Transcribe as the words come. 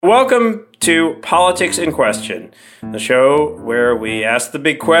welcome to Politics in Question, the show where we ask the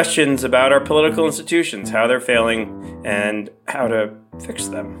big questions about our political institutions, how they're failing, and how to fix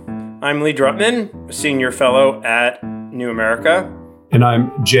them. I'm Lee Drutman, a senior fellow at New America. And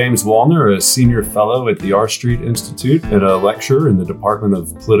I'm James Wallner, a senior fellow at the R Street Institute and a lecturer in the Department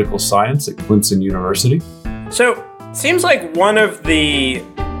of Political Science at Clemson University. So, seems like one of the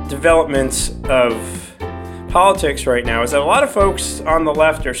developments of politics right now is that a lot of folks on the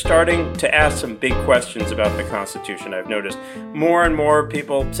left are starting to ask some big questions about the Constitution. I've noticed more and more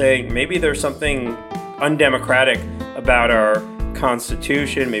people saying maybe there's something undemocratic about our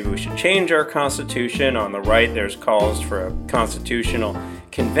Constitution. Maybe we should change our Constitution. On the right, there's calls for a constitutional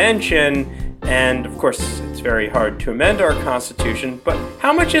convention. And of course, it's very hard to amend our Constitution. But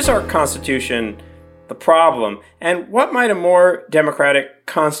how much is our Constitution the problem? And what might a more democratic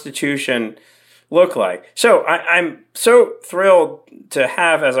Constitution look like? So I'm so thrilled to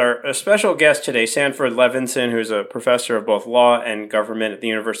have as our special guest today Sanford Levinson, who's a professor of both law and government at the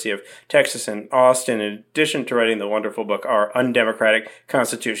University of Texas in Austin. In addition to writing the wonderful book, Our Undemocratic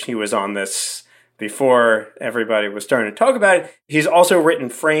Constitution, he was on this before everybody was starting to talk about it. He's also written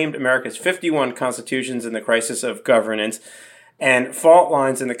Framed, America's 51 Constitutions in the Crisis of Governance, and Fault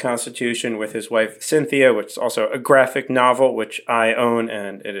Lines in the Constitution with his wife, Cynthia, which is also a graphic novel, which I own,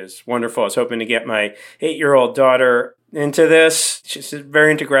 and it is wonderful. I was hoping to get my 8-year-old daughter into this. She's very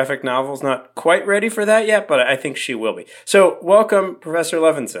into graphic novels, not quite ready for that yet, but I think she will be. So welcome, Professor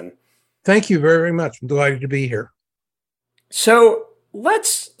Levinson. Thank you very much. I'm delighted to be here. So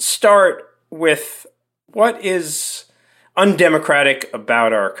let's start with what is undemocratic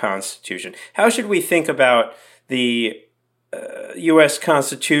about our Constitution. How should we think about the U.S.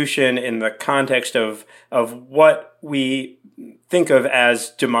 Constitution in the context of what we think of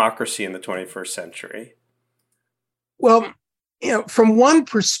as democracy in the 21st century? Well, from one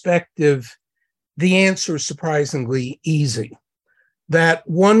perspective, the answer is surprisingly easy. That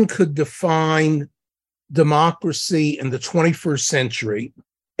one could define democracy in the 21st century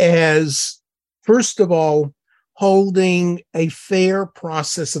as, first of all, holding a fair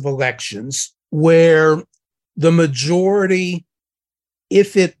process of elections where the majority,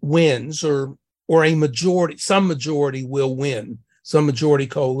 if it wins, or a majority, some majority will win, some majority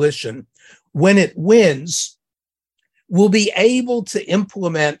coalition, when it wins, will be able to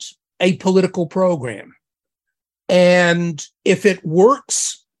implement a political program. And if it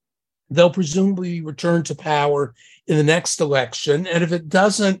works, they'll presumably return to power in the next election. And if it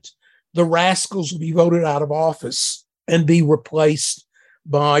doesn't, the rascals will be voted out of office and be replaced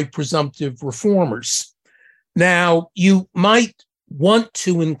by presumptive reformers. Now, you might want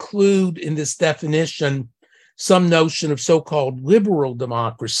to include in this definition some notion of so-called liberal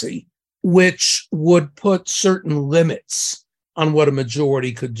democracy, which would put certain limits on what a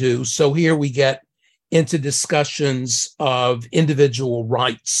majority could do. So here we get into discussions of individual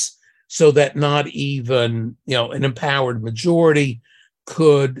rights, so that not even, an empowered majority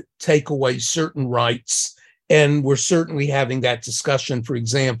could take away certain rights. And we're certainly having that discussion, for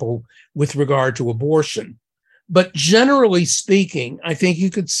example, with regard to abortion. But generally speaking, I think you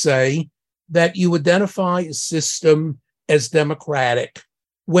could say that you identify a system as democratic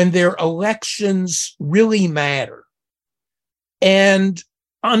when their elections really matter. And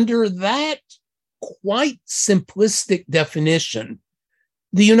under that quite simplistic definition,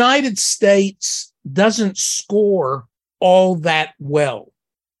 the United States doesn't score all that well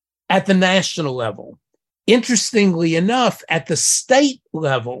at the national level. Interestingly enough, at the state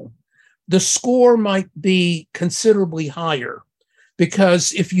level, the score might be considerably higher,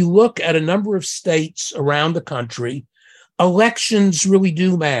 because if you look at a number of states around the country, elections really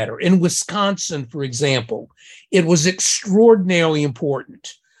do matter. In Wisconsin, for example, it was extraordinarily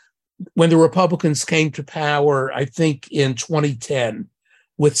important when the Republicans came to power, I think in 2010,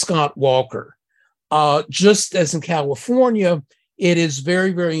 with Scott Walker. Just as in California, it is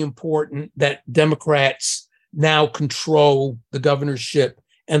very, very important that Democrats now control the governorship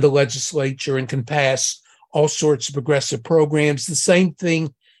and the legislature and can pass all sorts of progressive programs. The same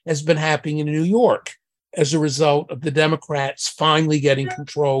thing has been happening in New York as a result of the Democrats finally getting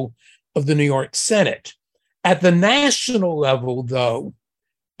control of the New York Senate. At the national level, though,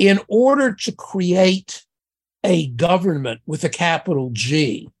 in order to create a government with a capital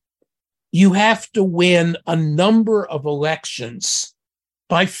G, you have to win a number of elections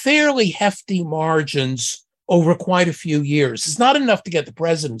by fairly hefty margins over quite a few years. It's not enough to get the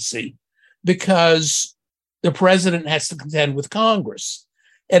presidency, because the president has to contend with Congress.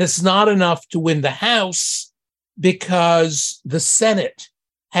 And it's not enough to win the House, because the Senate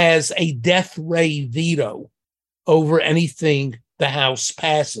has a death ray veto over anything the House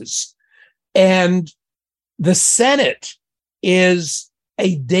passes. And the Senate is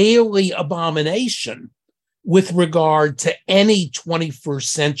a daily abomination with regard to any 21st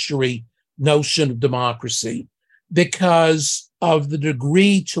century notion of democracy because of the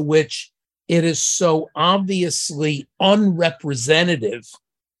degree to which it is so obviously unrepresentative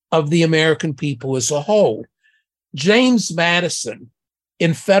of the American people as a whole. James Madison,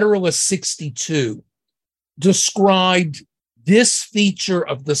 in Federalist 62, described this feature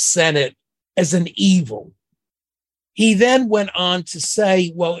of the Senate as an evil. He then went on to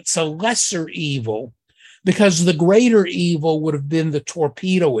say, well, it's a lesser evil because the greater evil would have been the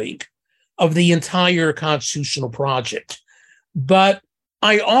torpedoing of the entire constitutional project. But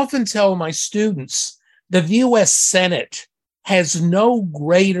I often tell my students that the US Senate has no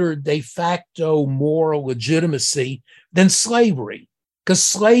greater de facto moral legitimacy than slavery, because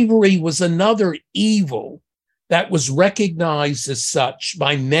slavery was another evil that was recognized as such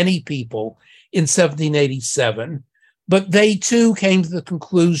by many people in 1787. But they too came to the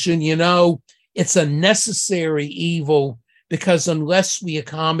conclusion, it's a necessary evil because unless we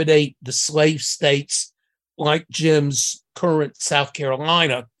accommodate the slave states like Jim's current South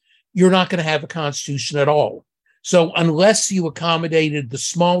Carolina, you're not going to have a constitution at all. So unless you accommodated the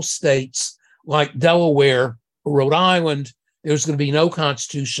small states like Delaware or Rhode Island, there's going to be no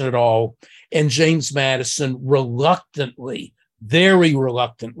constitution at all. And James Madison reluctantly, very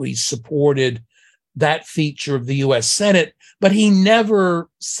reluctantly supported that feature of the US Senate, but he never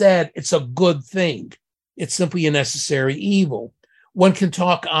said it's a good thing. It's simply a necessary evil. One can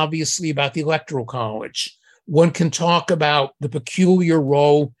talk, obviously, about the Electoral College. One can talk about the peculiar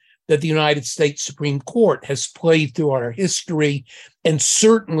role that the United States Supreme Court has played throughout our history and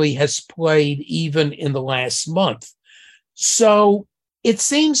certainly has played even in the last month. So it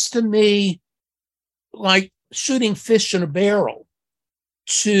seems to me like shooting fish in a barrel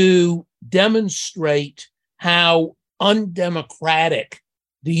to demonstrate how undemocratic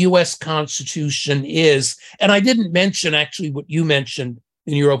the U.S. Constitution is. And I didn't mention actually what you mentioned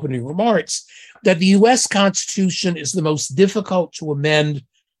in your opening remarks, that the U.S. Constitution is the most difficult to amend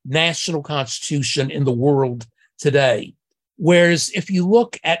national constitution in the world today. Whereas if you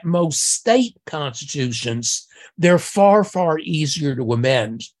look at most state constitutions, they're far, far easier to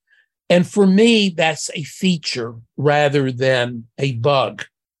amend. And for me, that's a feature rather than a bug.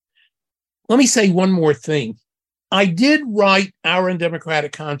 Let me say one more thing. I did write Our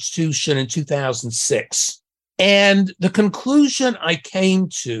Undemocratic Constitution in 2006. And the conclusion I came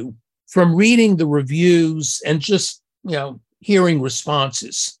to from reading the reviews and just, hearing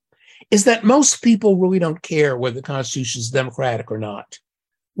responses is that most people really don't care whether the Constitution is democratic or not.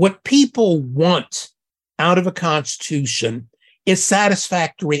 What people want out of a Constitution is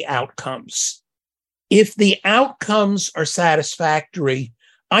satisfactory outcomes. If the outcomes are satisfactory,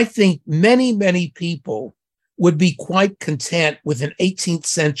 I think many, many people would be quite content with an 18th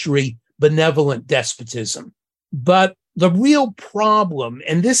century benevolent despotism. But the real problem,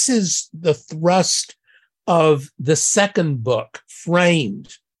 and this is the thrust of the second book,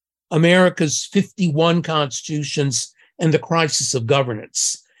 Framed, America's 51 Constitutions and the Crisis of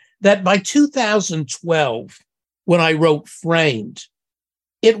Governance, that by 2012, when I wrote Framed,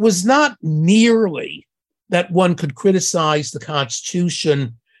 it was not merely that one could criticize the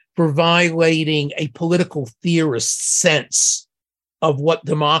Constitution for violating a political theorist's sense of what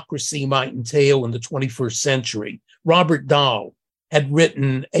democracy might entail in the 21st century. Robert Dahl had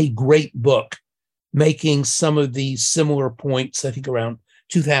written a great book making some of these similar points, I think around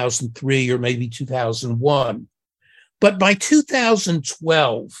 2003 or maybe 2001. But by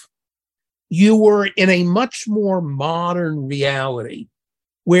 2012, you were in a much more modern reality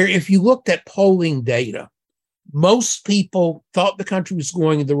where if you looked at polling data, most people thought the country was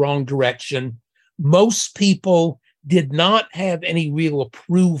going in the wrong direction. Most people did not have any real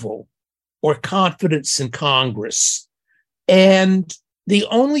approval or confidence in Congress. And the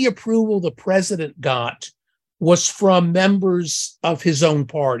only approval the president got was from members of his own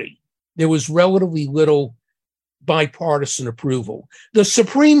party. There was relatively little bipartisan approval. The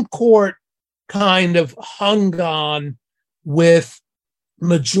Supreme Court kind of hung on with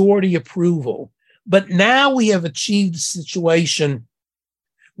majority approval. But now we have achieved a situation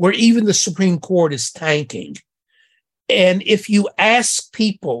where even the Supreme Court is tanking. And if you ask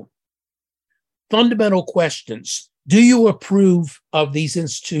people fundamental questions, do you approve of these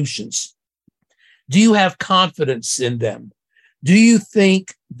institutions? Do you have confidence in them? Do you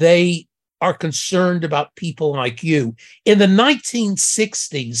think they are concerned about people like you? In the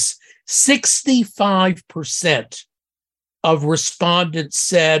 1960s, 65% of respondents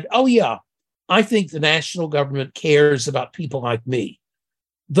said, oh yeah, I think the national government cares about people like me.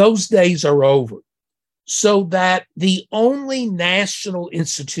 Those days are over. So that the only national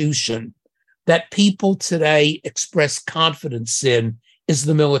institution that people today express confidence in is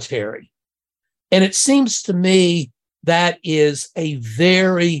the military. And it seems to me that is a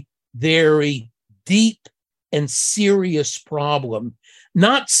very, very deep and serious problem,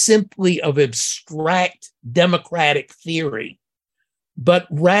 not simply of abstract democratic theory, but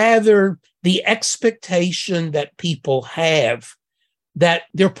rather the expectation that people have that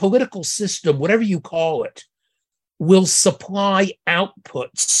their political system, whatever you call it, will supply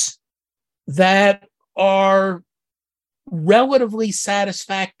outputs that are relatively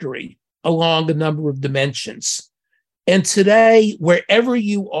satisfactory along a number of dimensions. And today, wherever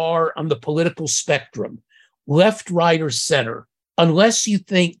you are on the political spectrum, left, right, or center, unless you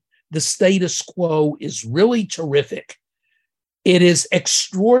think the status quo is really terrific, it is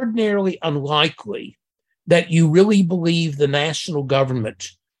extraordinarily unlikely that you really believe the national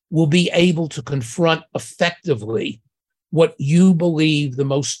government will be able to confront effectively what you believe the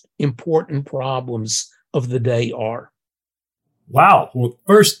most important problems of the day are. Wow. Well,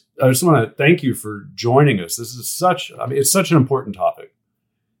 first, I just want to thank you for joining us. This is it's such an important topic.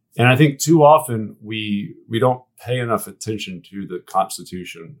 And I think too often we don't pay enough attention to the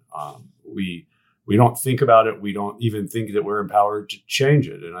Constitution. We don't think about it. We don't even think that we're empowered to change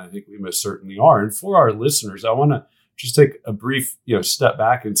it. And I think we most certainly are. And for our listeners, I want to just take a brief, step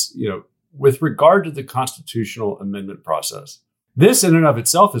back and, with regard to the constitutional amendment process. This in and of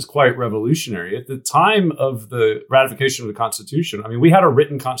itself is quite revolutionary. At the time of the ratification of the Constitution, we had a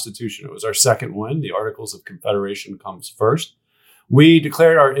written Constitution. It was our second one. The Articles of Confederation comes first. We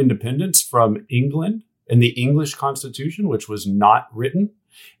declared our independence from England in the English Constitution, which was not written.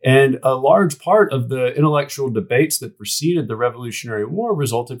 And a large part of the intellectual debates that preceded the Revolutionary War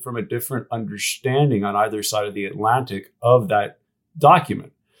resulted from a different understanding on either side of the Atlantic of that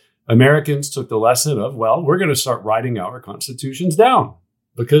document. Americans took the lesson of, we're going to start writing our constitutions down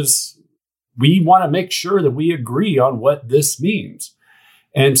because we want to make sure that we agree on what this means.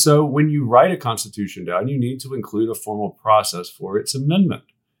 And so when you write a constitution down, you need to include a formal process for its amendment.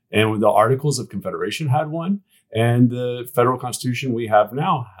 And the Articles of Confederation had one. And the federal constitution we have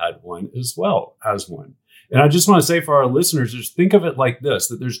now has one. And I just want to say for our listeners, just think of it like this,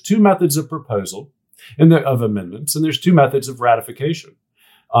 that there's two methods of proposal and of amendments, and there's two methods of ratification.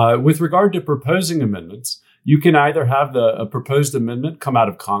 With regard to proposing amendments, you can either have a proposed amendment come out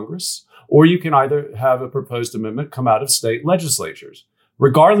of Congress, or you can either have a proposed amendment come out of state legislatures.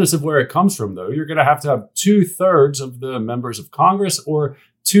 Regardless of where it comes from, though, you're going to have 2/3 of the members of Congress or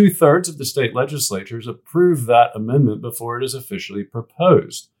 2/3 of the state legislatures approve that amendment before it is officially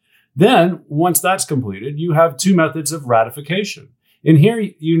proposed. Then, once that's completed, you have two methods of ratification. And here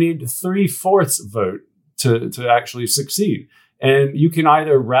you need 3/4 vote to actually succeed. And you can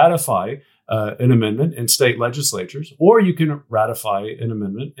either ratify an amendment in state legislatures, or you can ratify an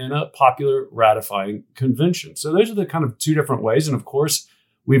amendment in a popular ratifying convention. So those are the kind of two different ways. And of course,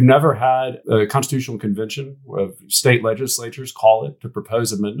 we've never had a constitutional convention of state legislatures call it to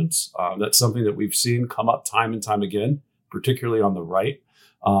propose amendments. That's something that we've seen come up time and time again, particularly on the right.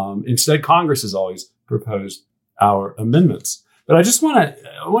 Instead, Congress has always proposed our amendments. But I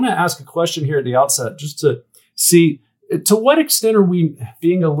want to ask a question here at the outset, just to see, to what extent are we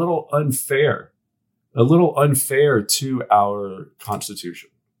being a little unfair to our Constitution?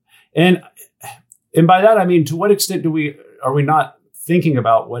 And by that, I mean, to what extent are we not thinking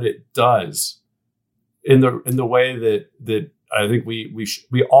about what it does in the way that I think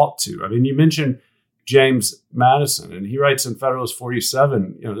we ought to? I mean, you mentioned James Madison, and he writes in Federalist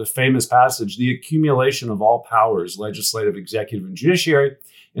 47, the famous passage, "The accumulation of all powers, legislative, executive, and judiciary,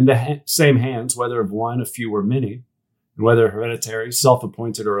 in the same hands, whether of one, a few, or many, and whether hereditary,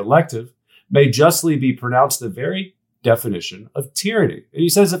 self-appointed, or elective, may justly be pronounced the very definition of tyranny." And he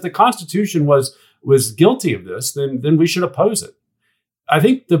says if the Constitution was guilty of this, then we should oppose it. I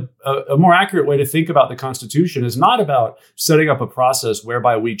think a more accurate way to think about the Constitution is not about setting up a process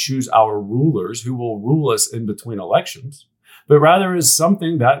whereby we choose our rulers who will rule us in between elections, but rather is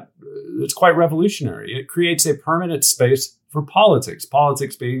something that's quite revolutionary. It creates a permanent space for politics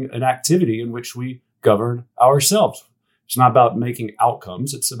being an activity in which we govern ourselves. It's not about making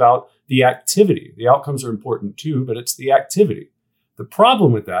outcomes. It's about the activity. The outcomes are important too, but it's the activity. The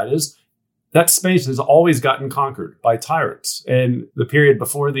problem with that is that space has always gotten conquered by tyrants. And the period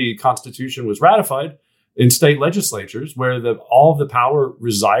before the Constitution was ratified in state legislatures, where all of the power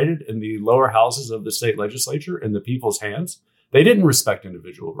resided in the lower houses of the state legislature in the people's hands, They didn't respect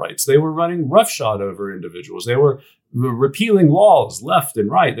individual rights. They were running roughshod over individuals. They were repealing laws left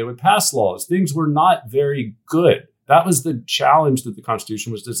and right. They would pass laws. Things were not very good. That was the challenge that the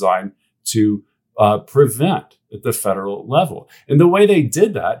Constitution was designed to prevent at the federal level. And the way they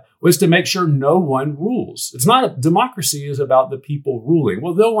did that was to make sure no one rules. It's not democracy is about the people ruling.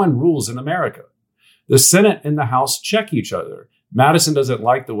 Well, no one rules in America. The Senate and the House check each other. Madison doesn't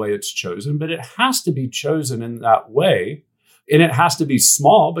like the way it's chosen, but it has to be chosen in that way. And it has to be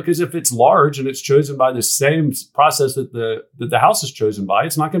small, because if it's large and it's chosen by the same process that the House is chosen by,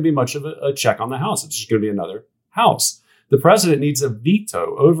 it's not going to be much of a check on the House. It's just going to be another House. The president needs a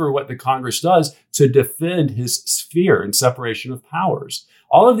veto over what the Congress does to defend his sphere and separation of powers.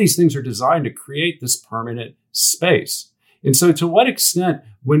 All of these things are designed to create this permanent space. And so to what extent,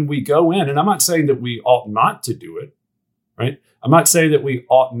 when we go in, and I'm not saying that we ought not to do it, right? I'm not saying that we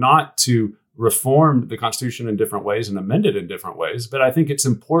ought not to reform the Constitution in different ways and amend it in different ways, but I think it's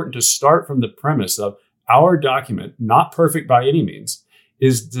important to start from the premise of our document, not perfect by any means,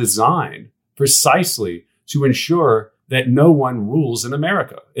 is designed precisely to ensure that no one rules in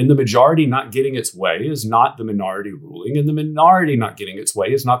America. And the majority not getting its way is not the minority ruling, and the minority not getting its way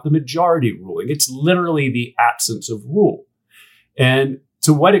is not the majority ruling. It's literally the absence of rule. And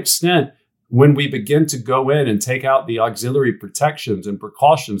to what extent, when we begin to go in and take out the auxiliary protections and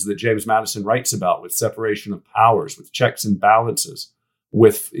precautions that James Madison writes about, with separation of powers, with checks and balances,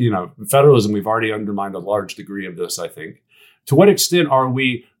 with federalism, we've already undermined a large degree of this, I think. To what extent are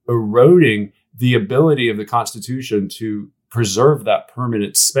we eroding the ability of the Constitution to preserve that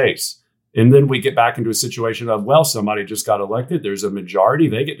permanent space? And then we get back into a situation of, well, somebody just got elected. There's a majority.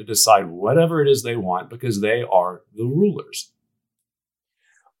 They get to decide whatever it is they want because they are the rulers.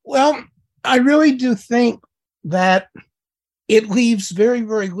 Well, I really do think that it leaves very,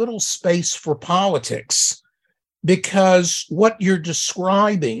 very little space for politics, because what you're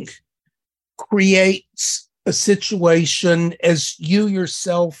describing creates a situation, as you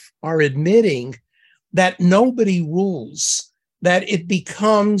yourself are admitting, that nobody rules, that it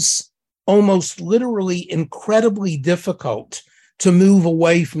becomes almost literally incredibly difficult to move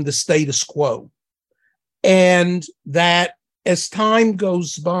away from the status quo. And that as time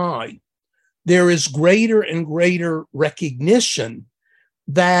goes by, there is greater and greater recognition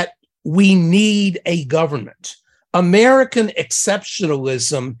that we need a government. American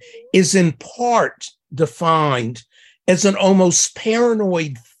exceptionalism is in part defined as an almost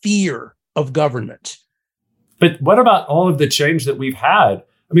paranoid fear of government. But what about all of the change that we've had?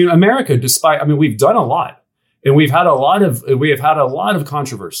 I mean, America, we've done a lot, and we have had a lot of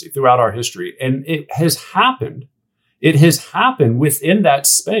controversy throughout our history, and it has happened. It has happened within that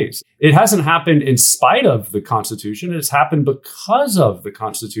space. It hasn't happened in spite of the Constitution. It's happened because of the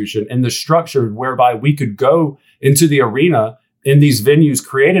Constitution and the structure whereby we could go into the arena in these venues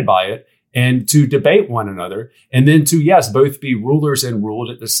created by it and to debate one another, and then to, yes, both be rulers and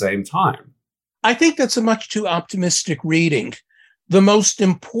ruled at the same time. I think that's a much too optimistic reading. The most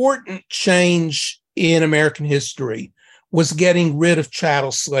important change in American history was getting rid of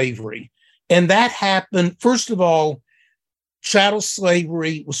chattel slavery. And that happened, first of all, chattel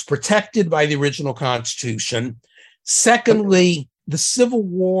slavery was protected by the original Constitution. Secondly, the Civil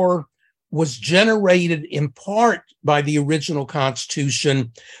War was generated in part by the original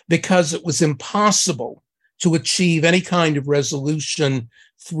Constitution because it was impossible to achieve any kind of resolution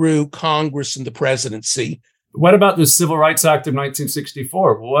through Congress and the presidency. What about the Civil Rights Act of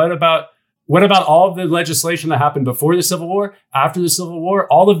 1964? What about all of the legislation that happened before the Civil War, after the Civil War?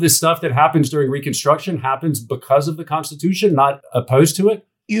 All of this stuff that happens during Reconstruction happens because of the Constitution, not opposed to it?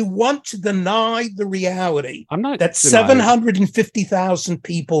 You want to deny the reality that 750,000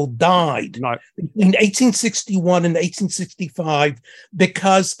 people died between 1861 and 1865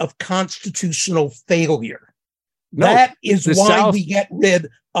 because of constitutional failure. No, that is why we get rid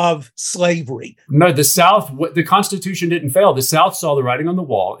of slavery. No, the Constitution didn't fail. The South saw the writing on the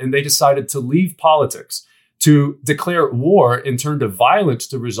wall, and they decided to leave politics, to declare war and turn to violence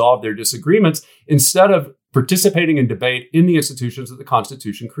to resolve their disagreements, instead of participating in debate in the institutions that the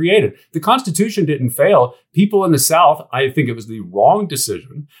Constitution created. The Constitution didn't fail. People in the South, I think it was the wrong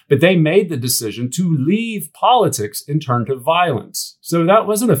decision, but they made the decision to leave politics and turn to violence. So that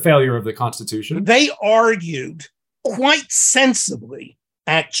wasn't a failure of the Constitution. They argued quite sensibly,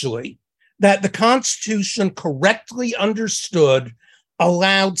 actually, that the Constitution, correctly understood,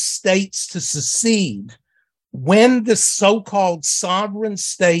 allowed states to secede when the so-called sovereign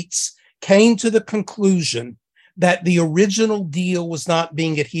states came to the conclusion that the original deal was not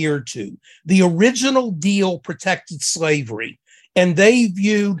being adhered to. The original deal protected slavery, and they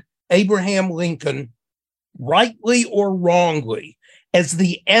viewed Abraham Lincoln rightly or wrongly, as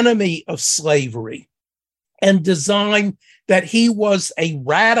the enemy of slavery and designed that he was a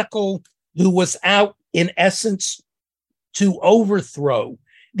radical who was out, in essence, to overthrow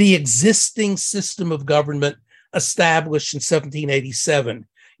the existing system of government established in 1787.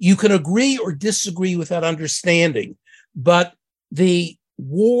 You can agree or disagree with that understanding, but the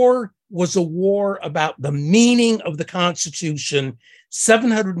war was a war about the meaning of the Constitution.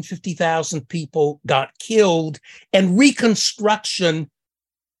 750,000 people got killed, and Reconstruction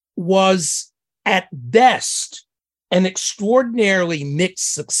was at best an extraordinarily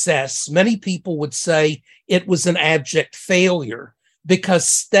mixed success. Many people would say it was an abject failure because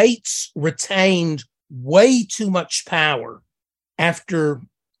states retained way too much power after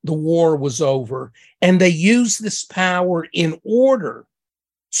the war was over, and they used this power in order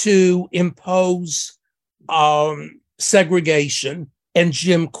to impose segregation and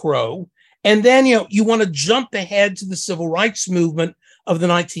Jim Crow. And then, you want to jump ahead to the civil rights movement of the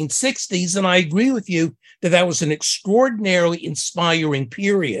 1960s, and I agree with you that was an extraordinarily inspiring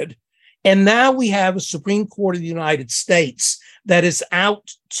period. And now we have a Supreme Court of the United States that is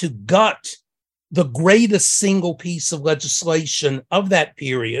out to gut the greatest single piece of legislation of that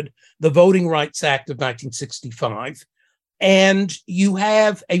period, the Voting Rights Act of 1965. And you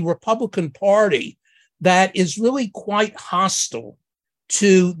have a Republican Party that is really quite hostile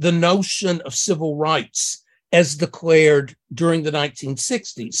to the notion of civil rights as declared during the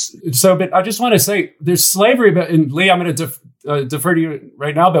 1960s. So, but I just want to say there's slavery, but and Lee, I'm going to defer to you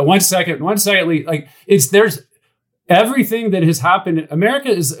right now, but one second, Lee, like there's everything that has happened. America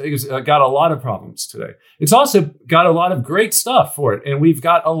is got a lot of problems today. It's also got a lot of great stuff for it. And we've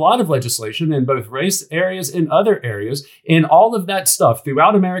got a lot of legislation in both race areas and other areas. And all of that stuff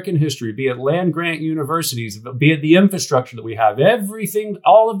throughout American history, be it land grant universities, be it the infrastructure that we have, everything,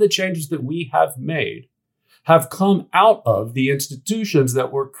 all of the changes that we have made have come out of the institutions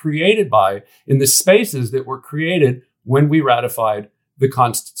that were created by, in the spaces that were created when we ratified the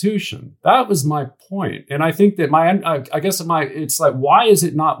Constitution. That was my point. And I think that it's like, why is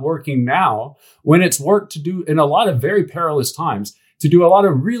it not working now when it's worked to do in a lot of very perilous times to do a lot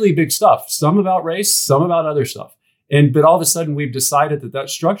of really big stuff, some about race, some about other stuff. But all of a sudden we've decided that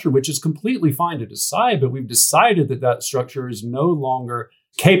structure, which is completely fine to decide, but we've decided that structure is no longer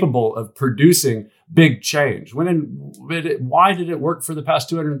capable of producing big change. Why did it work for the past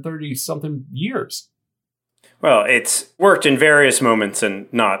 230 something years? Well, it's worked in various moments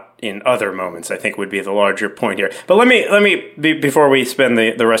and not in other moments, I think would be the larger point here. But let me before we spend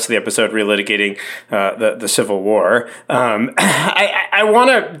the rest of the episode relitigating the Civil War, I want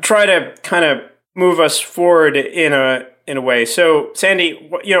to try to kind of move us forward in a way. So, Sandy,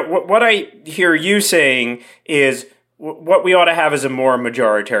 what I hear you saying is what we ought to have is a more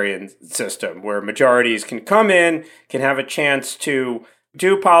majoritarian system where majorities can come in, can have a chance to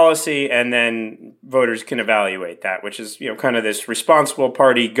do policy, and then voters can evaluate that, which is, kind of this responsible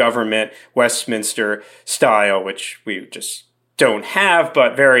party government, Westminster style, which we just don't have,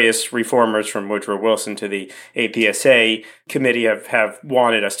 but various reformers from Woodrow Wilson to the APSA committee have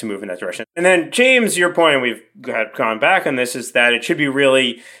wanted us to move in that direction. And then, James, your point, and we've gone back on this, is that it should be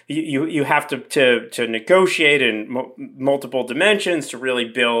really, you have to negotiate in multiple dimensions to really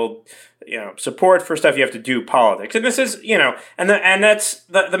build support for stuff. You have to do politics. And this is, and that's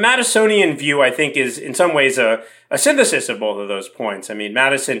the Madisonian view, I think, is in some ways a synthesis of both of those points. I mean,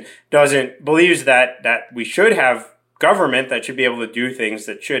 Madison believes that we should have government that should be able to do things,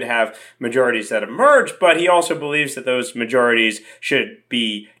 that should have majorities that emerge, but he also believes that those majorities should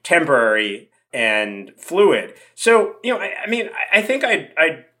be temporary and fluid. So, I think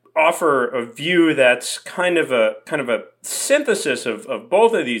I'd offer a view that's kind of a synthesis of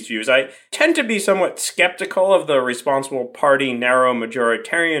both of these views. I tend to be somewhat skeptical of the responsible party narrow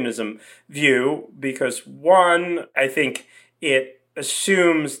majoritarianism view because, one, I think it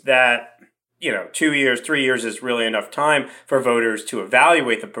assumes that 2 years, 3 years is really enough time for voters to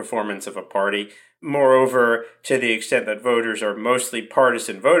evaluate the performance of a party. Moreover, to the extent that voters are mostly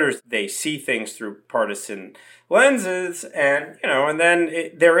partisan voters, they see things through partisan lenses. And, and then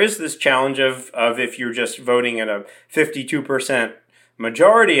there is this challenge of if you're just voting at a 52%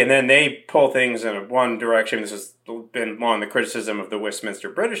 majority and then they pull things in one direction. This has been long the criticism of the Westminster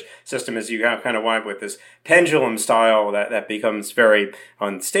British system, is you kind of wind up with this pendulum style that becomes very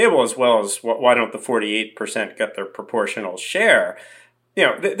unstable, as well as why don't the 48% get their proportional share?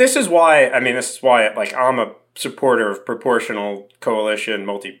 This is why I'm a supporter of proportional coalition,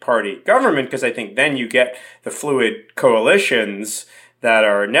 multi-party government, because I think then you get the fluid coalitions that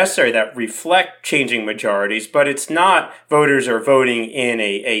are necessary that reflect changing majorities, but it's not voters are voting in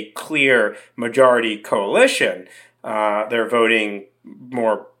a clear majority coalition. They're voting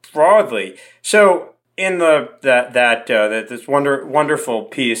more broadly. So in this wonderful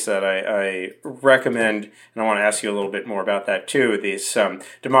piece that I recommend, and I want to ask you a little bit more about that too, this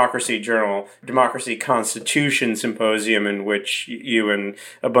Democracy Journal, Democracy Constitution Symposium, in which you and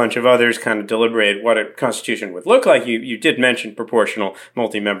a bunch of others kind of deliberated what a constitution would look like. You did mention proportional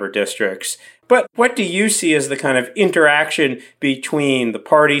multi-member districts. But what do you see as the kind of interaction between the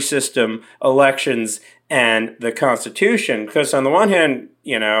party system, elections, and the Constitution? Because on the one hand,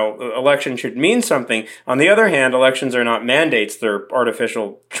 election should mean something. On the other hand, elections are not mandates. They're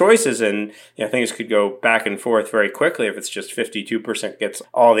artificial choices, and things could go back and forth very quickly if it's just 52% gets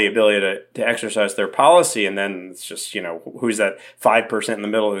all the ability to exercise their policy, and then it's just, who's that 5% in the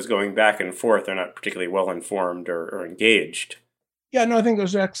middle who's going back and forth? They're not particularly well-informed or engaged. Yeah, no, I think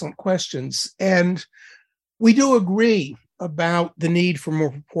those are excellent questions. And we do agree about the need for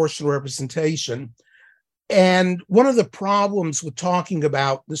more proportional representation. And one of the problems with talking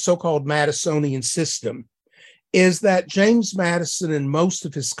about the so-called Madisonian system is that James Madison and most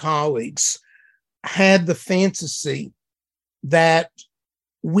of his colleagues had the fantasy that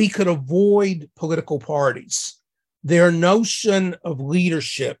we could avoid political parties. Their notion of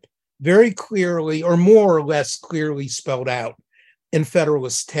leadership very clearly, or more or less clearly spelled out in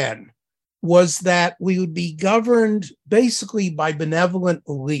Federalist 10, was that we would be governed basically by benevolent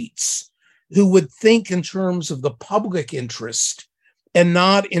elites who would think in terms of the public interest and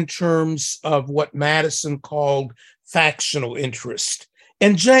not in terms of what Madison called factional interest.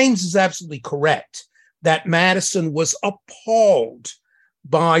 And James is absolutely correct that Madison was appalled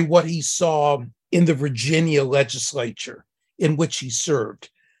by what he saw in the Virginia legislature in which he served.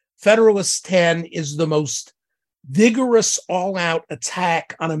 Federalist 10 is the most vigorous all-out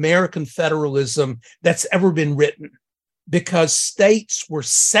attack on American federalism that's ever been written, because states were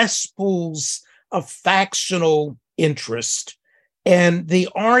cesspools of factional interest. And the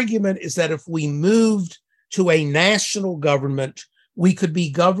argument is that if we moved to a national government, we could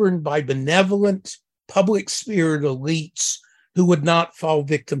be governed by benevolent, public-spirited elites who would not fall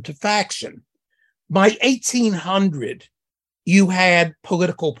victim to faction. By 1800, you had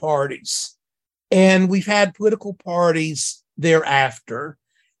political parties, and we've had political parties thereafter.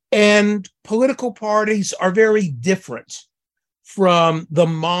 And political parties are very different from the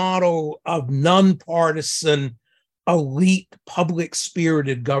model of nonpartisan, elite,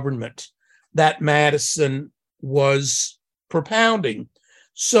 public-spirited government that Madison was propounding.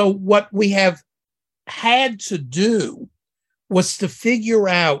 So what we have had to do was to figure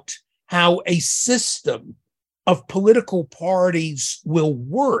out how a system of political parties will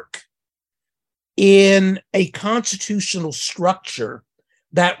work in a constitutional structure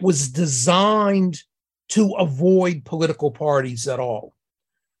that was designed to avoid political parties at all.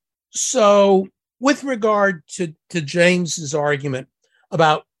 So with regard to James's argument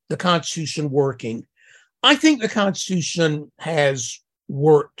about the Constitution working, I think the Constitution has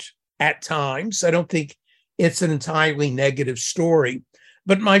worked at times. I don't think it's an entirely negative story.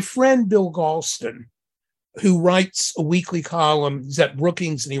 But my friend Bill Galston, who writes a weekly column, he's at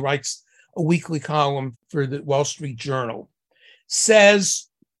Brookings and he writes a weekly column for the Wall Street Journal, says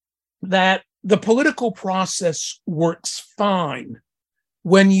that the political process works fine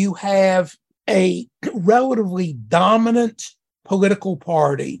when you have a relatively dominant political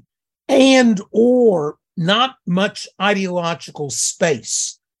party and or not much ideological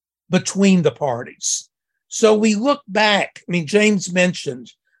space between the parties. So we look back, James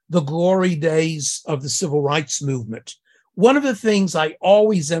mentioned the glory days of the civil rights movement. One of the things I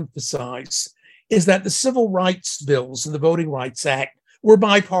always emphasize is that the civil rights bills and the Voting Rights Act were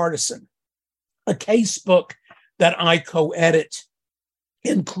bipartisan. A casebook that I co-edit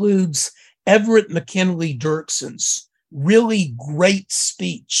includes Everett McKinley Dirksen's really great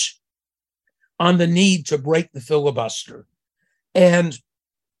speech on the need to break the filibuster. And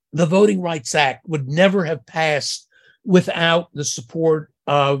the Voting Rights Act would never have passed without the support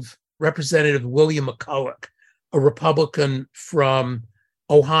of Representative William McCulloch, a Republican from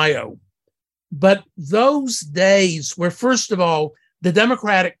Ohio. But those days where, first of all, the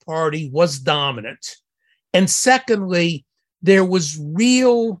Democratic Party was dominant, and secondly, there was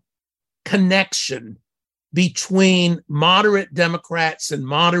real connection between moderate Democrats and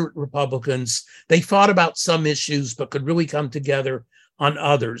moderate Republicans. They fought about some issues, but could really come together on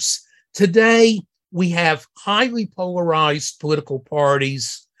others. Today, we have highly polarized political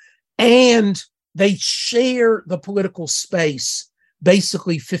parties, and they share the political space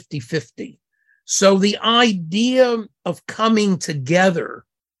basically 50-50. So the idea of coming together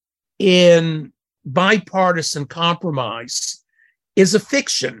in bipartisan compromise is a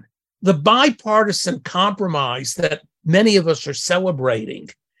fiction. The bipartisan compromise that many of us are celebrating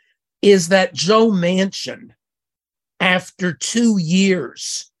is that Joe Manchin, after 2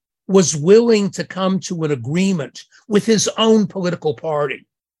 years, was willing to come to an agreement with his own political party.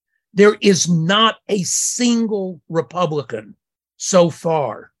 There is not a single Republican so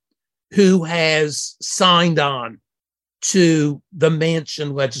far who has signed on to the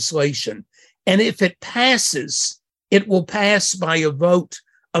Manchin legislation. And if it passes, it will pass by a vote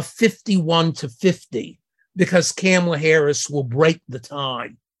of 51-50 because Kamala Harris will break the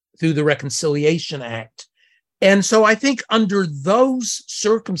tie through the Reconciliation Act. And so I think under those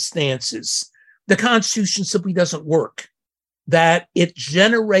circumstances, the Constitution simply doesn't work, that it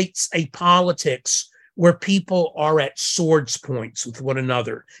generates a politics where people are at swords points with one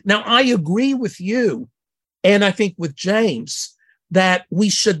another. Now, I agree with you, and I think with James, that we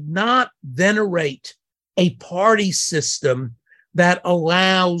should not venerate a party system that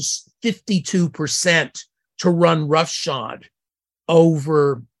allows 52% to run roughshod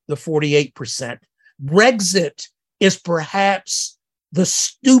over the 48%. Brexit is perhaps the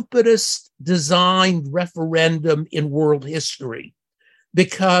stupidest designed referendum in world history,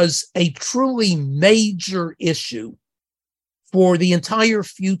 because a truly major issue for the entire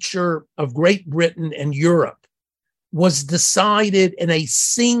future of Great Britain and Europe was decided in a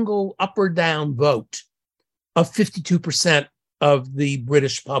single up or down vote of 52% of the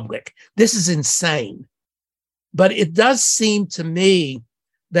British public. This is insane. But it does seem to me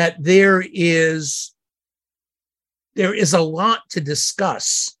that there is a lot to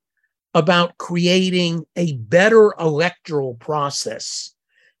discuss about creating a better electoral process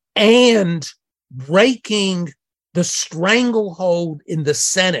and breaking the stranglehold in the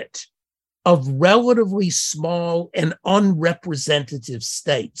Senate of relatively small and unrepresentative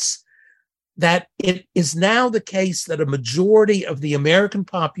states. That it is now the case that a majority of the American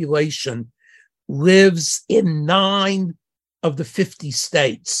population lives in 9 of the 50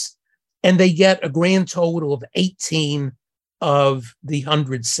 states, and they get a grand total of 18 of the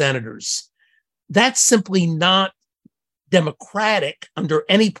 100 senators. That's simply not democratic under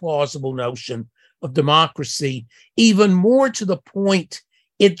any plausible notion of democracy. Even more to the point,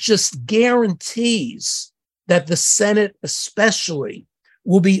 it just guarantees that the Senate especially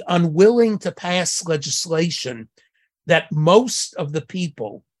will be unwilling to pass legislation that most of the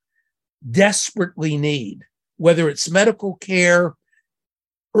people desperately need, whether it's medical care,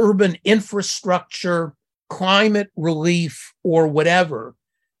 urban infrastructure, climate relief, or whatever.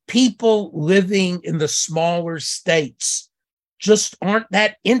 People living in the smaller states just aren't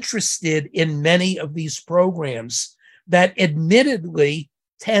that interested in many of these programs that admittedly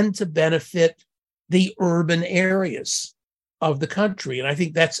tend to benefit the urban areas of the country. And I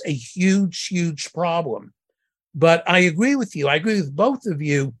think that's a huge, huge problem. But I agree with you. I agree with both of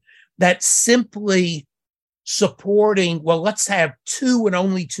you that simply supporting, well, let's have 2 and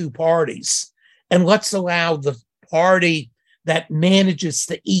only 2 parties, and let's allow the party that manages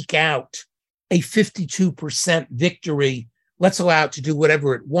to eke out a 52% victory, let's allow it to do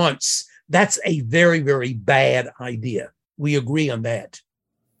whatever it wants. That's a very, very bad idea. We agree on that.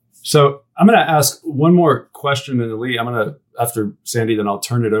 So I'm going to ask one more question, and Lee, I'm going to, after Sandy, then I'll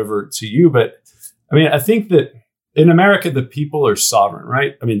turn it over to you. But I mean, I think that in America, the people are sovereign,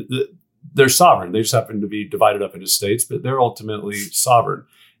 right? I mean, they're sovereign. They just happen to be divided up into states, but they're ultimately sovereign.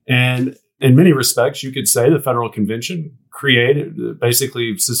 And in many respects, you could say the Federal Convention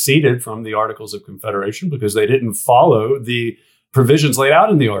basically seceded from the Articles of Confederation because they didn't follow the provisions laid out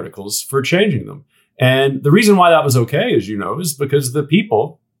in the Articles for changing them. And the reason why that was okay, as you know, is because the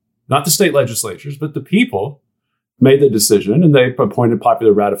people, not the state legislatures, but the people made the decision, and they appointed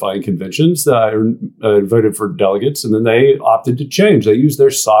popular ratifying conventions, voted for delegates, and then they opted to change. They used their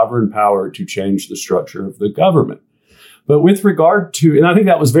sovereign power to change the structure of the government. But with regard to, and I think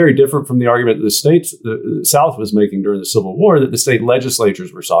that was very different from the argument that the South was making during the Civil War, that the state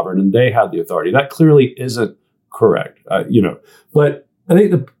legislatures were sovereign and they had the authority. That clearly isn't correct, But I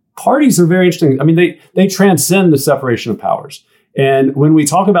think the parties are very interesting. I mean, they transcend the separation of powers. And when we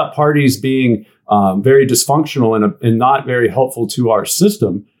talk about parties being very dysfunctional and not very helpful to our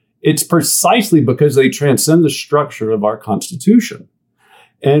system, it's precisely because they transcend the structure of our Constitution.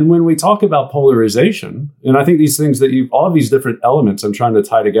 And when we talk about polarization, and I think these things all of these different elements I'm trying to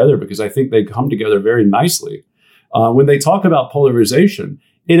tie together because I think they come together very nicely. When they talk about polarization,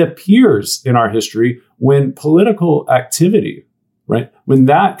 it appears in our history when political activity, right, when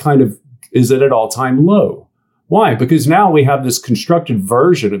that kind of is at an all-time low, Why? Because now we have this constructed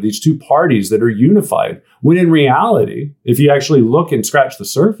version of these two parties that are unified, when in reality, if you actually look and scratch the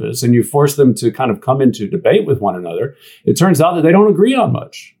surface and you force them to kind of come into debate with one another, it turns out that they don't agree on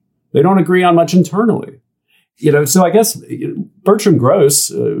much. They don't agree on much internally. So I guess Bertram Gross,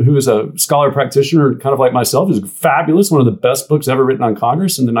 who is a scholar practitioner, kind of like myself, is fabulous. One of the best books ever written on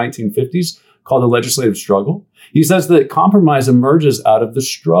Congress in the 1950s, called The Legislative Struggle. He says that compromise emerges out of the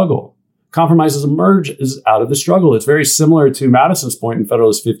struggle. Compromises emerges out of the struggle. It's very similar to Madison's point in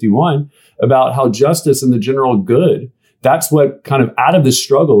Federalist 51 about how justice and the general good, that's what kind of out of this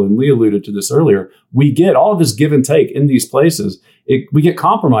struggle, and Lee alluded to this earlier, we get all of this give and take in these places. We get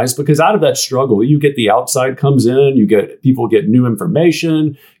compromise because out of that struggle, you get the outside comes in, people get new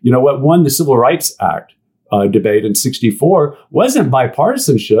information. What won the Civil Rights Act debate in 1964 wasn't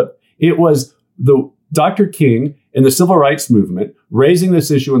bipartisanship. It was Dr. King and the civil rights movement raising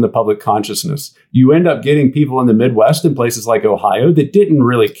this issue in the public consciousness. You end up getting people in the Midwest and places like Ohio that didn't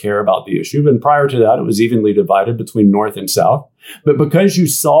really care about the issue. And prior to that, it was evenly divided between North and South. But because you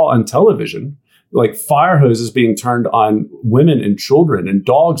saw on television, like fire hoses being turned on women and children and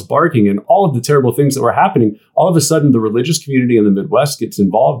dogs barking and all of the terrible things that were happening, all of a sudden the religious community in the Midwest gets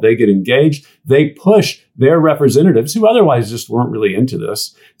involved. They get engaged. They push their representatives, who otherwise just weren't really into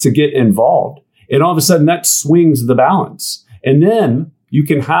this, to get involved. And all of a sudden that swings the balance. And then you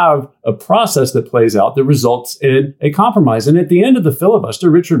can have a process that plays out that results in a compromise. And at the end of the filibuster,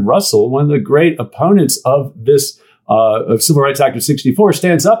 Richard Russell, one of the great opponents of this of Civil Rights Act of 1964,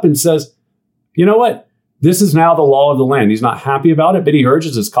 stands up and says, you know what? This is now the law of the land. He's not happy about it, but he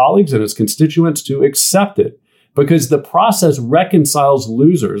urges his colleagues and his constituents to accept it, because the process reconciles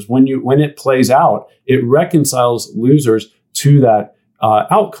losers. When it plays out, it reconciles losers to that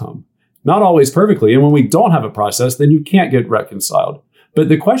outcome. Not always perfectly. And when we don't have a process, then you can't get reconciled. But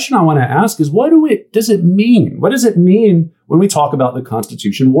the question I want to ask is, what does it mean? What does it mean when we talk about the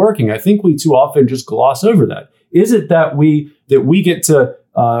Constitution working? I think we too often just gloss over that. Is it that we get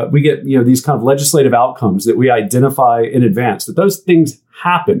these kind of legislative outcomes that we identify in advance, that those things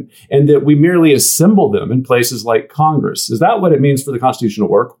happen, and that we merely assemble them in places like Congress? Is that what it means for the Constitution to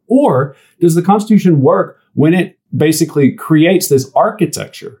work? Or does the Constitution work when it basically creates this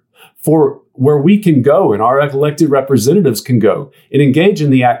architecture for where we can go and our elected representatives can go and engage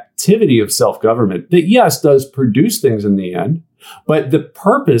in the activity of self-government that, yes, does produce things in the end, but the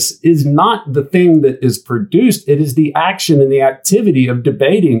purpose is not the thing that is produced. It is the action and the activity of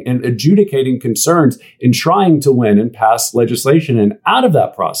debating and adjudicating concerns and trying to win and pass legislation. And out of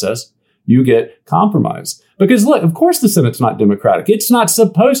that process, you get compromise. Because look, of course the Senate's not democratic. It's not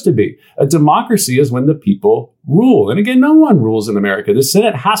supposed to be. A democracy is when the people rule. And again, no one rules in America. The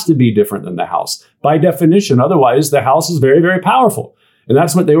Senate has to be different than the House by definition. Otherwise, the House is very, very powerful. And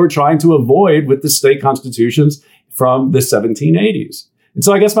that's what they were trying to avoid with the state constitutions from the 1780s. And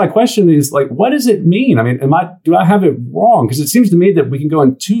so I guess my question is, like, what does it mean? I mean, do I have it wrong? Because it seems to me that we can go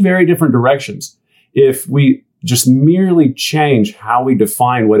in two very different directions if we just merely change how we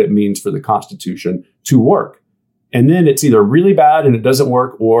define what it means for the Constitution to work. And then it's either really bad and it doesn't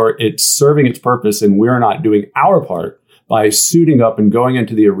work, or it's serving its purpose and we're not doing our part by suiting up and going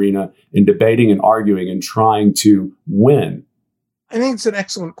into the arena and debating and arguing and trying to win. I think it's an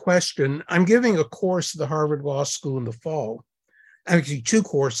excellent question. I'm giving a course at the Harvard Law School in the fall, actually two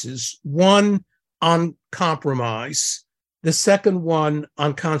courses, one on compromise, the second one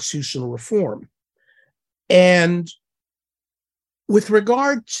on constitutional reform. And with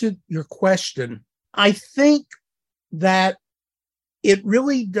regard to your question, I think that it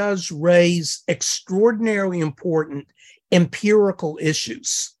really does raise extraordinarily important empirical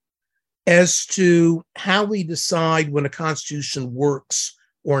issues as to how we decide when a constitution works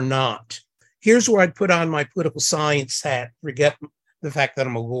or not. Here's where I'd put on my political science hat, forget the fact that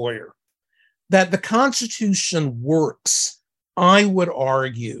I'm a lawyer. That the Constitution works, I would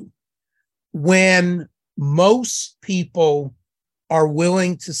argue, when most people are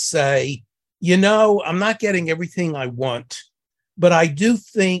willing to say, you know, I'm not getting everything I want, but I do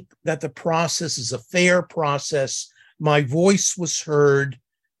think that the process is a fair process. My voice was heard.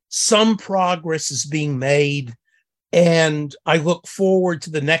 Some progress is being made. And I look forward to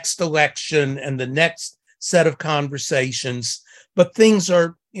the next election and the next set of conversations. But things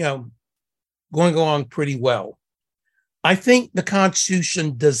are, going along pretty well. I think the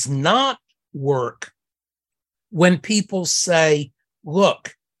Constitution does not work when people say,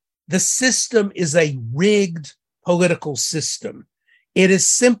 look, the system is a rigged political system. It is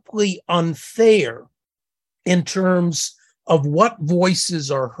simply unfair in terms of what voices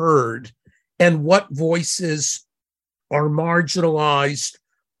are heard and what voices are marginalized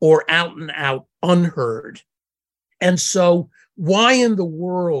or out and out unheard. And so, why in the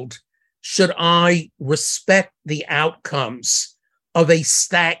world should I respect the outcomes of a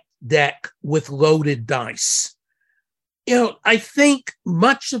stacked deck with loaded dice? I think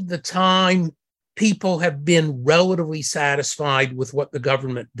much of the time people have been relatively satisfied with what the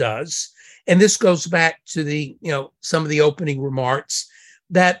government does. And this goes back to some of the opening remarks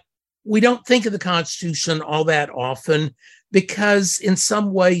that we don't think of the Constitution all that often because in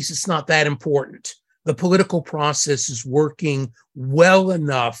some ways it's not that important. The political process is working well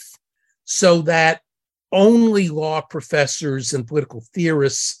enough so that only law professors and political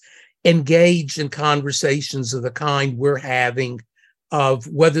theorists engage in conversations of the kind we're having of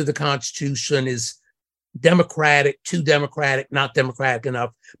whether the Constitution is democratic, too democratic, not democratic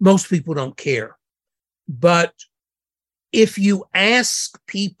enough. Most people don't care. But if you ask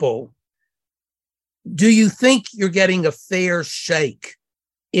people, do you think you're getting a fair shake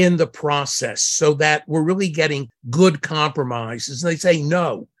in the process so that we're really getting good compromises? And they say,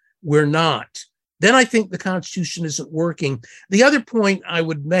 no, we're not. Then I think the Constitution isn't working. The other point I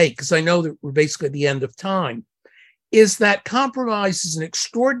would make, because I know that we're basically at the end of time, is that compromise is an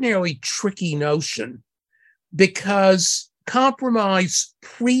extraordinarily tricky notion because compromise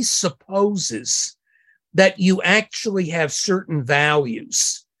presupposes that you actually have certain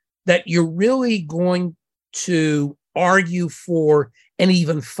values that you're really going to argue for and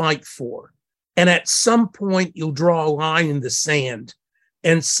even fight for. And at some point, you'll draw a line in the sand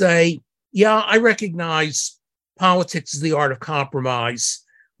and say, yeah, I recognize politics is the art of compromise,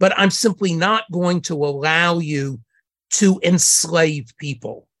 but I'm simply not going to allow you to enslave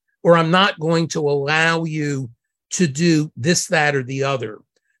people, or I'm not going to allow you to do this, that, or the other.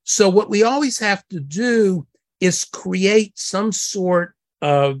 So what we always have to do is create some sort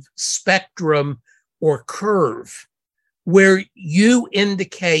of spectrum or curve where you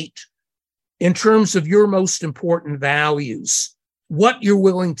indicate, in terms of your most important values, what you're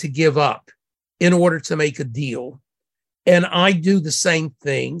willing to give up in order to make a deal. And I do the same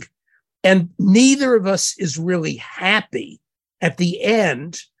thing. And neither of us is really happy at the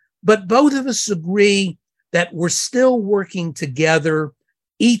end, but both of us agree that we're still working together.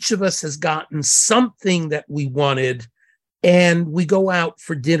 Each of us has gotten something that we wanted, and we go out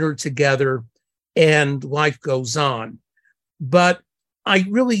for dinner together and life goes on. But I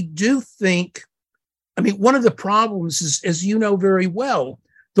really do think, one of the problems is, as you know very well,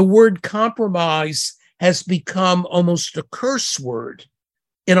 the word compromise has become almost a curse word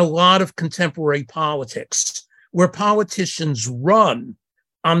in a lot of contemporary politics, where politicians run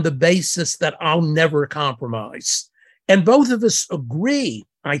on the basis that I'll never compromise. And both of us agree,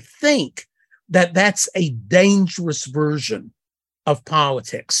 I think, that that's a dangerous version of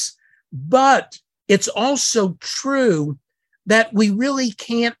politics. But it's also true that we really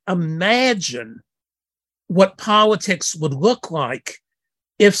can't imagine what politics would look like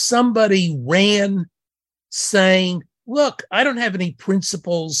if somebody ran saying, look, I don't have any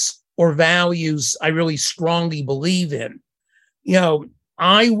principles or values I really strongly believe in.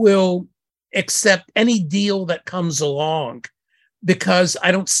 I will accept any deal that comes along because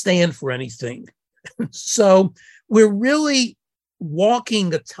I don't stand for anything. So we're really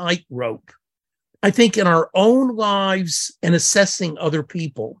walking a tightrope, I think, in our own lives and assessing other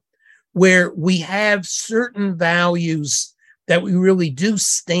people, where we have certain values that we really do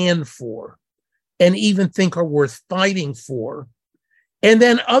stand for and even think are worth fighting for. And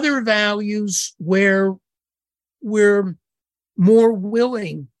then other values where we're more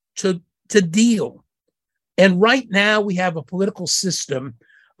willing to deal. And right now we have a political system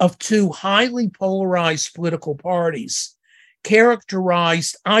of two highly polarized political parties,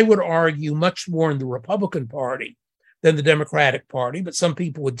 characterized, I would argue, much more in the Republican Party than the Democratic Party, but some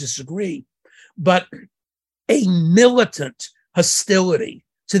people would disagree. But a militant hostility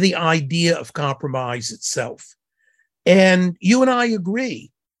to the idea of compromise itself. And you and I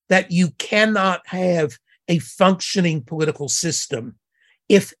agree that you cannot have a functioning political system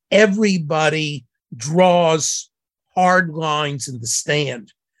if everybody draws hard lines in the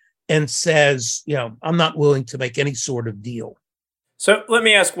stand and says, I'm not willing to make any sort of deal. So let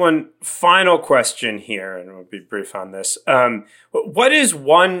me ask one final question here, and we'll be brief on this. What is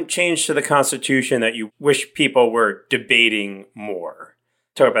one change to the Constitution that you wish people were debating more?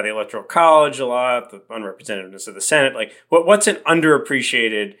 Talk about the Electoral College a lot, the unrepresentativeness of the Senate. What's an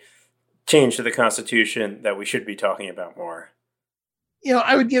underappreciated change to the Constitution that we should be talking about more?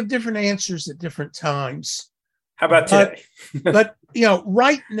 I would give different answers at different times. How about today? But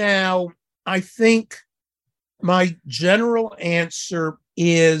right now, I think my general answer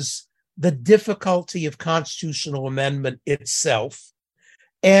is the difficulty of constitutional amendment itself.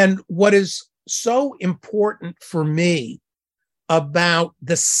 And what is so important for me about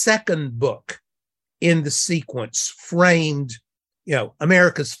the second book in the sequence, framed,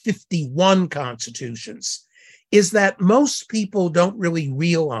 America's 51 constitutions, is that most people don't really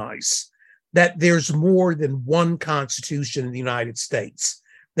realize that there's more than one constitution in the United States.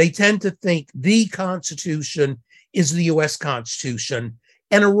 They tend to think the Constitution is the US Constitution,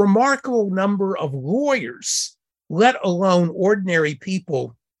 and a remarkable number of lawyers, let alone ordinary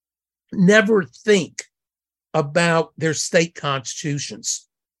people, never think about their state constitutions.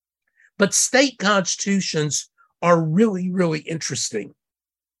 But state constitutions are really, really interesting.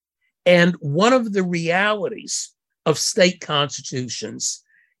 And one of the realities of state constitutions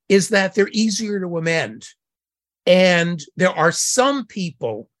is that they're easier to amend. And there are some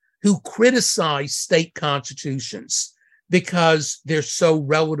people who criticize state constitutions because they're so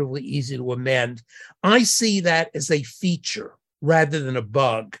relatively easy to amend. I see that as a feature rather than a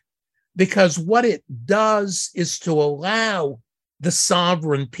bug, because what it does is to allow the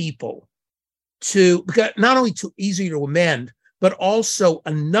sovereign people to, because not only too easy to amend, but also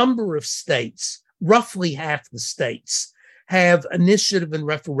a number of states, roughly half the states, have initiative and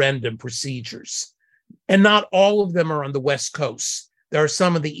referendum procedures. And not all of them are on the West Coast. There are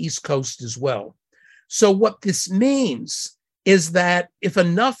some on the East Coast as well. So what this means is that if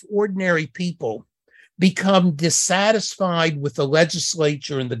enough ordinary people become dissatisfied with the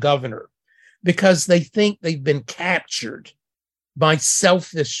legislature and the governor because they think they've been captured by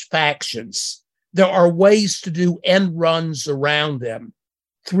selfish factions, there are ways to do end runs around them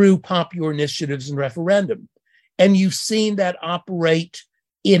through popular initiatives and referendum. And you've seen that operate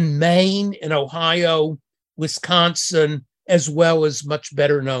in Maine, in Ohio, Wisconsin, as well as much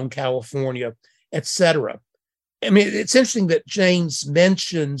better known California, et cetera. I mean, it's interesting that James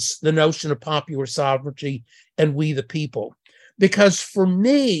mentions the notion of popular sovereignty and we the people, because for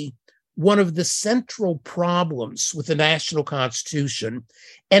me, one of the central problems with the national constitution,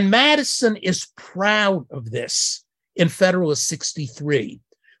 and Madison is proud of this in Federalist 63,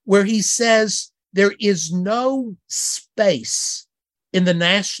 where he says there is no space in the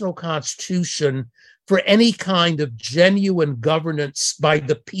national constitution for any kind of genuine governance by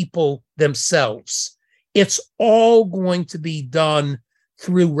the people themselves. It's all going to be done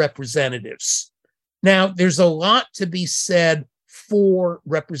through representatives. Now, there's a lot to be said for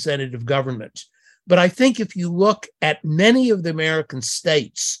representative government, but I think if you look at many of the American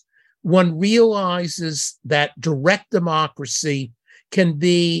states, one realizes that direct democracy can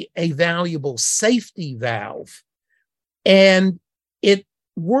be a valuable safety valve, and it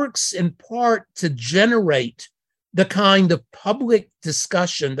works in part to generate the kind of public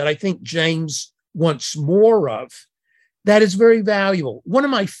discussion that I think James wants more of that is very valuable. One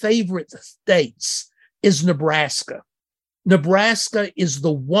of my favorite states is Nebraska. Nebraska is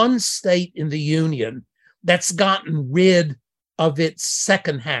the one state in the Union that's gotten rid of its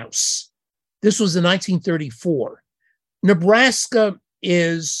second house. This was in 1934. Nebraska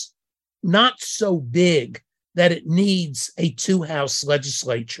is not so big that it needs a two-house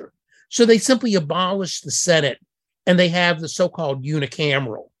legislature. So they simply abolished the Senate and they have the so-called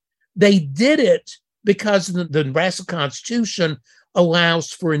unicameral. They did it because the Nebraska Constitution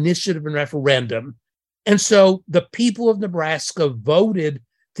allows for initiative and referendum. And so the people of Nebraska voted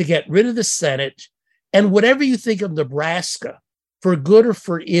to get rid of the Senate. And whatever you think of Nebraska, for good or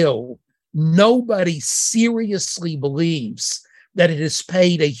for ill, nobody seriously believes that it has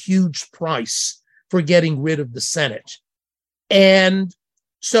paid a huge price for getting rid of the Senate. And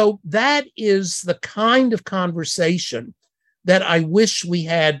so that is the kind of conversation that I wish we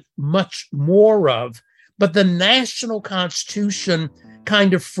had much more of, but the national constitution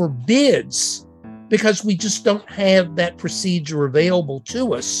kind of forbids, because we just don't have that procedure available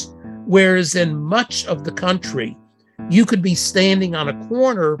to us. Whereas in much of the country, you could be standing on a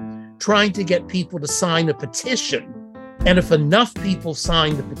corner trying to get people to sign a petition. And if enough people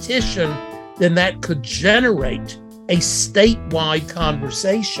sign the petition, then that could generate a statewide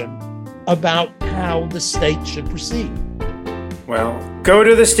conversation about how the state should proceed. Well, go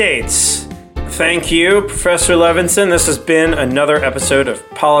to the states. Thank you, Professor Levinson. This has been another episode of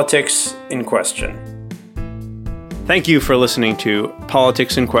Politics in Question. Thank you for listening to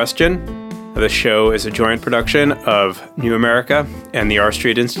Politics in Question. The show is a joint production of New America and the R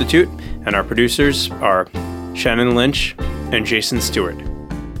Street Institute, and our producers are Shannon Lynch and Jason Stewart.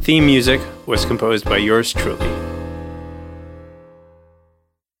 Theme music was composed by yours truly.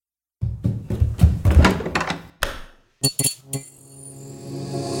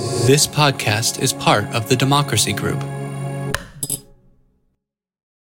 This podcast is part of the Democracy Group.